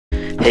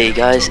Hey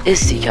guys,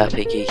 it's the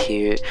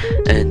here,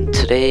 and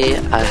today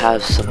I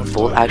have some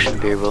bolt action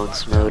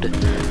Barebones mode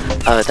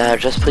that I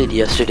just played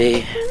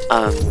yesterday.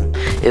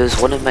 It was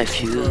one of my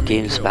few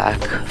games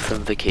back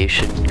from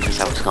vacation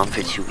because I was gone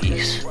for 2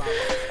 weeks,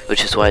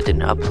 which is why I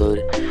didn't upload.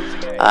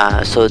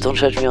 So don't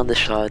judge me on the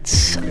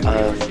shots.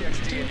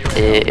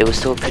 It was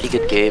still a pretty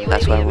good game,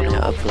 that's why I wanted to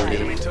upload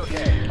it.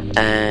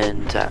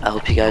 And I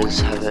hope you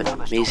guys have an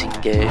amazing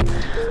day.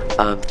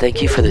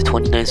 Thank you for the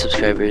 29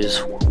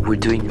 subscribers. We're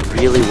doing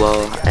really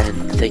well,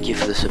 and thank you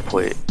for the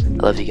support. I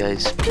love you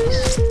guys.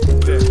 Peace.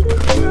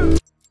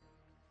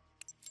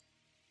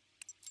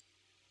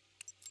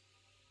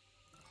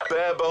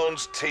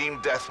 Barebones team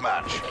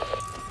deathmatch.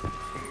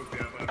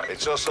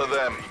 It's us or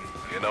them.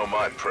 You know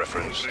my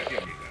preference. We have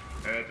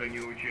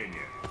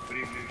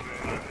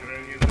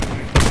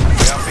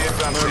the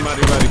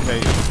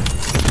advantage.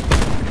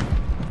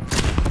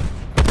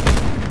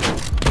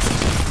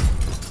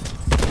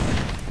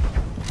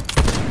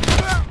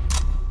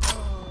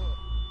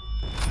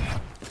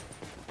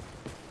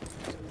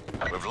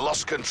 We've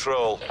lost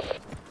control.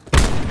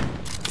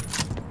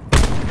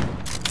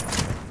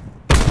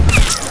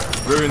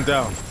 Ruin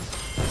down.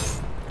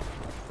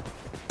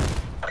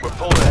 We're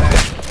pulled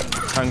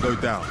ahead. Tango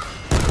down.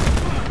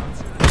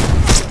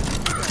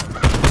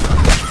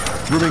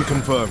 Ruin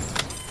confirmed.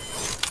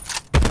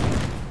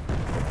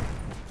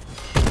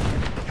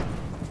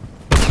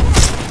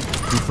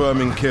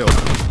 Confirming kill.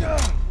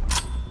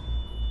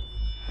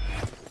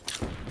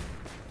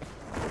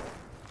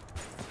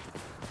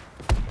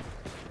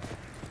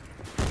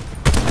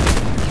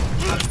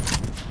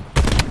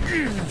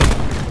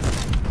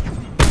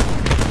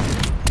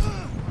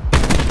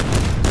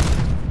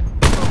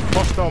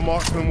 Hostile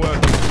marksman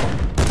working.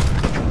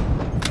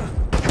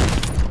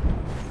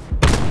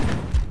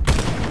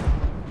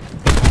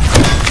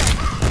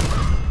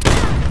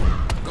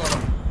 Got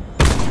him.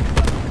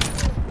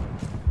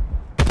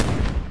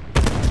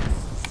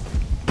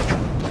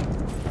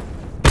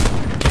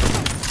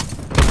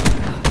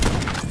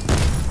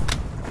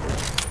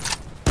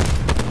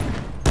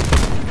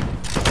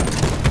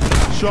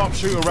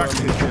 Sharpshooter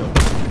active. Kill.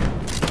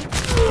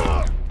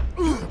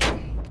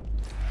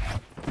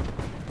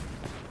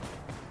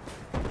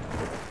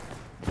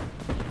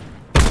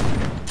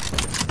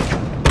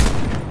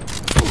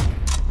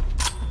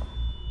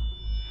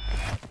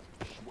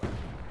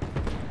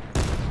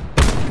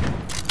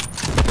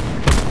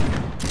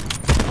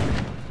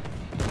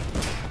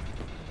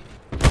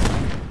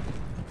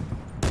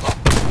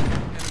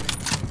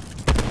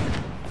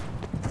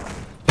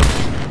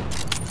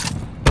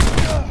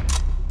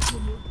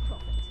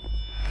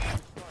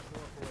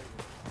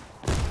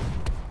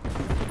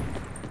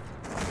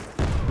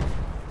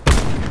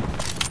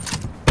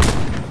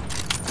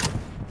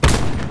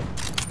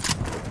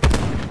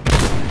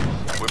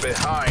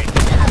 Behind.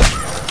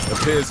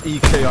 Appears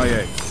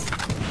EKIA.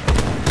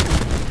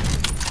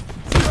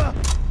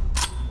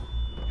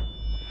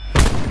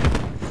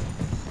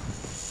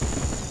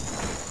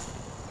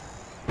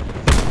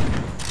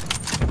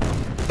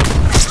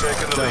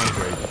 Taking the lead.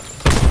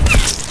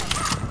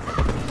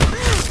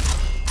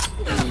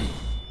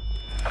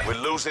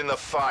 We're losing the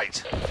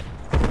fight.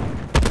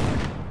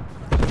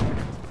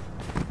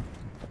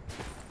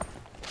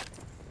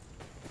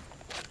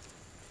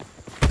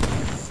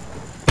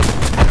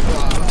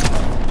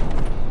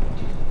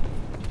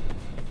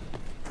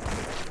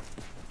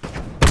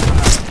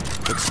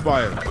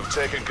 Expired. We've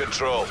taken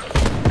control.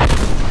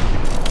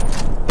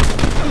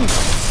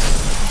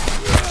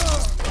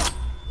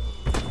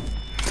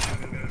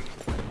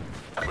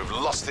 We've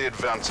lost the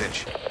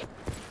advantage.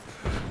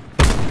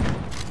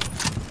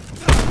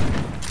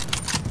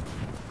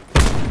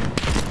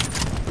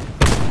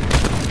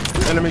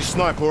 Enemy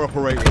sniper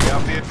operating. We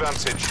have the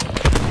advantage.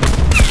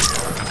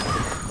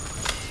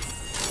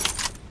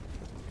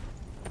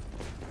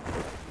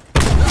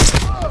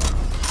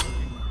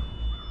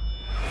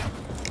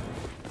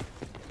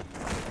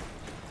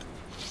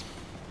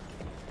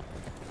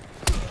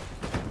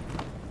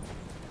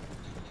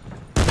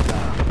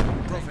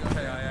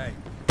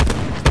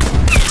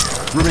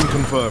 Ruin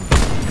confirmed.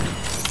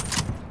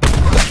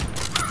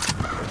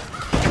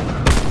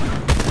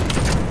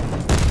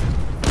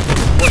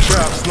 Watch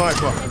out,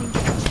 sniper.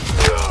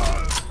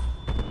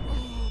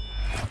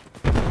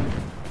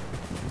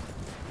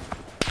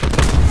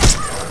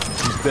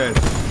 She's dead.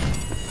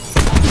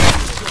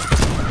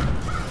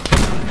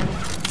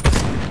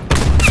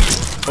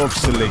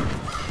 Obsolete.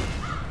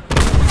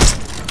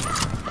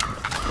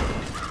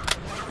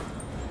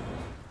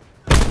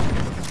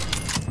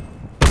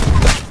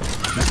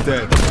 She's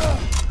dead.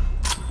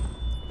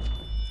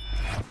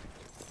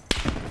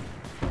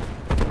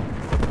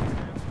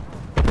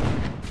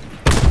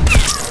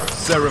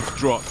 Seraph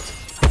dropped.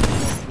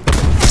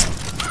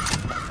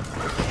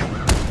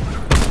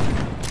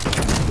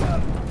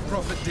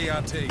 Prophet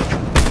DRT.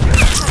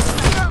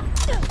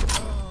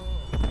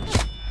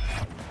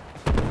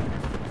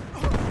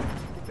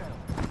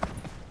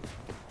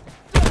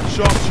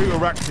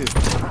 Sharpshooter active.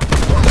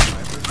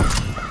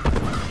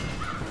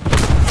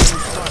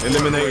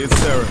 Eliminated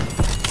Seraph.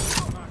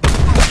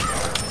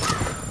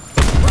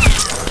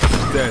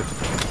 dead.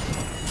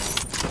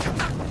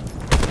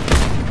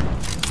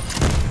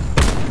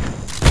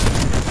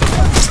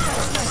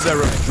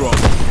 Seraph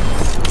dropped.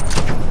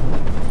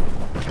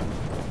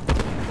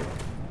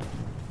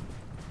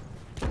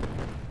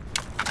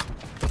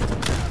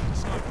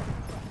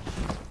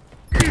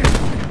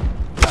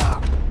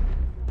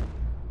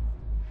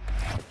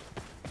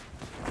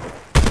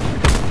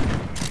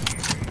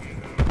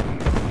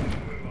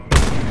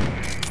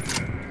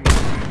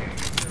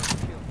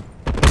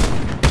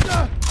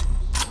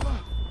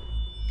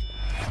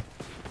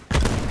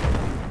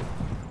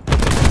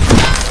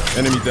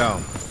 Enemy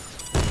down.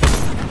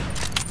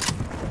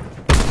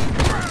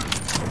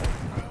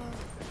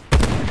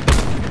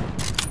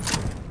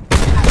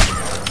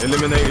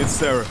 Eliminated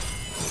Sarah.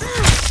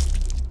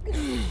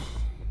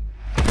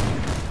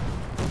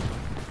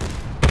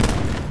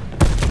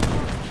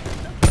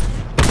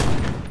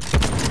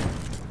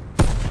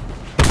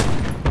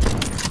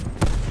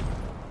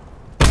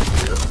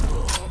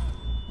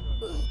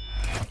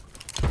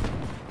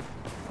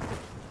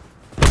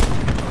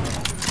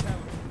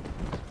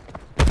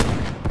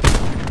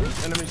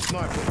 Enemy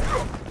sniper.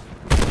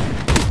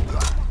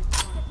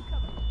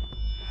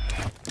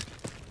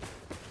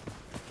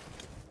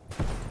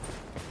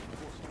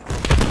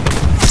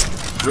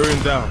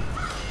 Ruin down.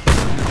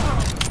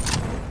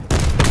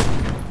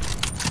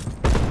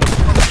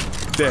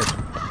 Dead.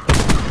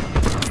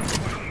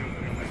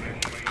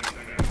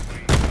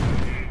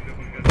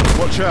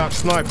 Watch out,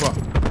 sniper.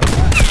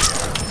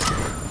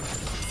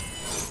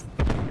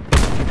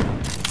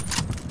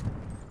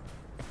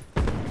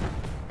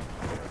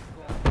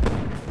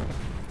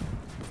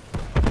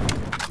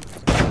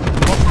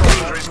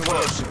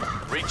 Close.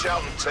 Reach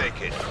out and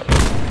take it.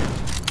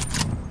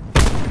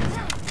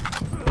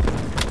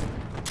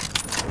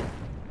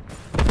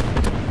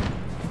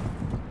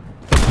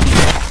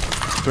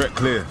 Threat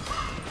clear.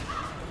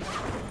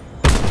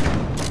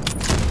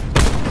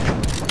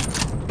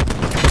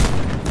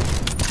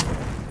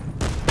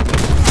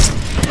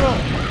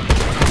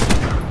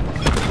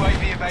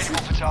 UAV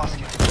available for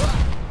tasking.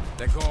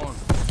 They're gone.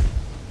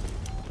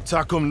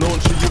 TACOM,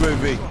 launch a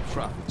UAV.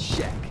 Traffic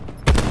check.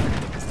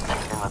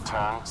 In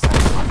return, send a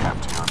cap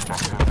to your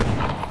objective.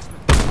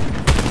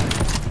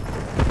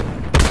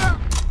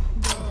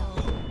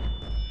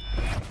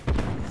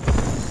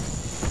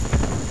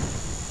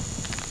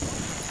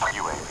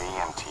 UAV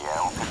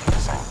MTL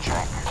 50%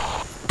 check.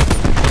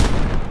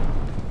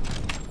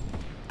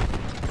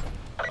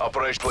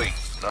 Operation complete.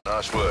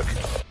 Nice work.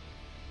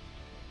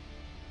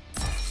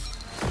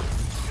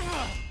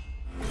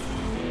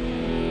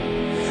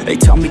 They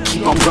tell me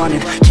keep on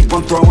running, keep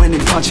on throwing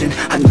and punching.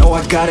 I know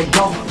I gotta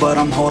go, but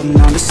I'm holding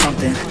on to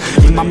something.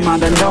 In my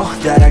mind I know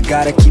that I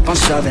gotta keep on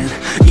shoving.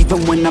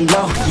 Even when I'm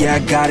low, yeah I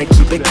gotta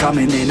keep it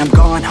coming. And I'm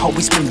gone,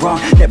 always been wrong,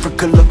 never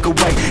could look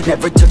away.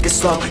 Never took it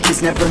slow,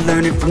 kids never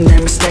learning from their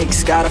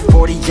mistakes. Got a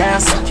 40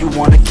 ounce, you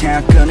wanna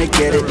count, gonna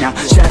get it now.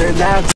 Shatter loud.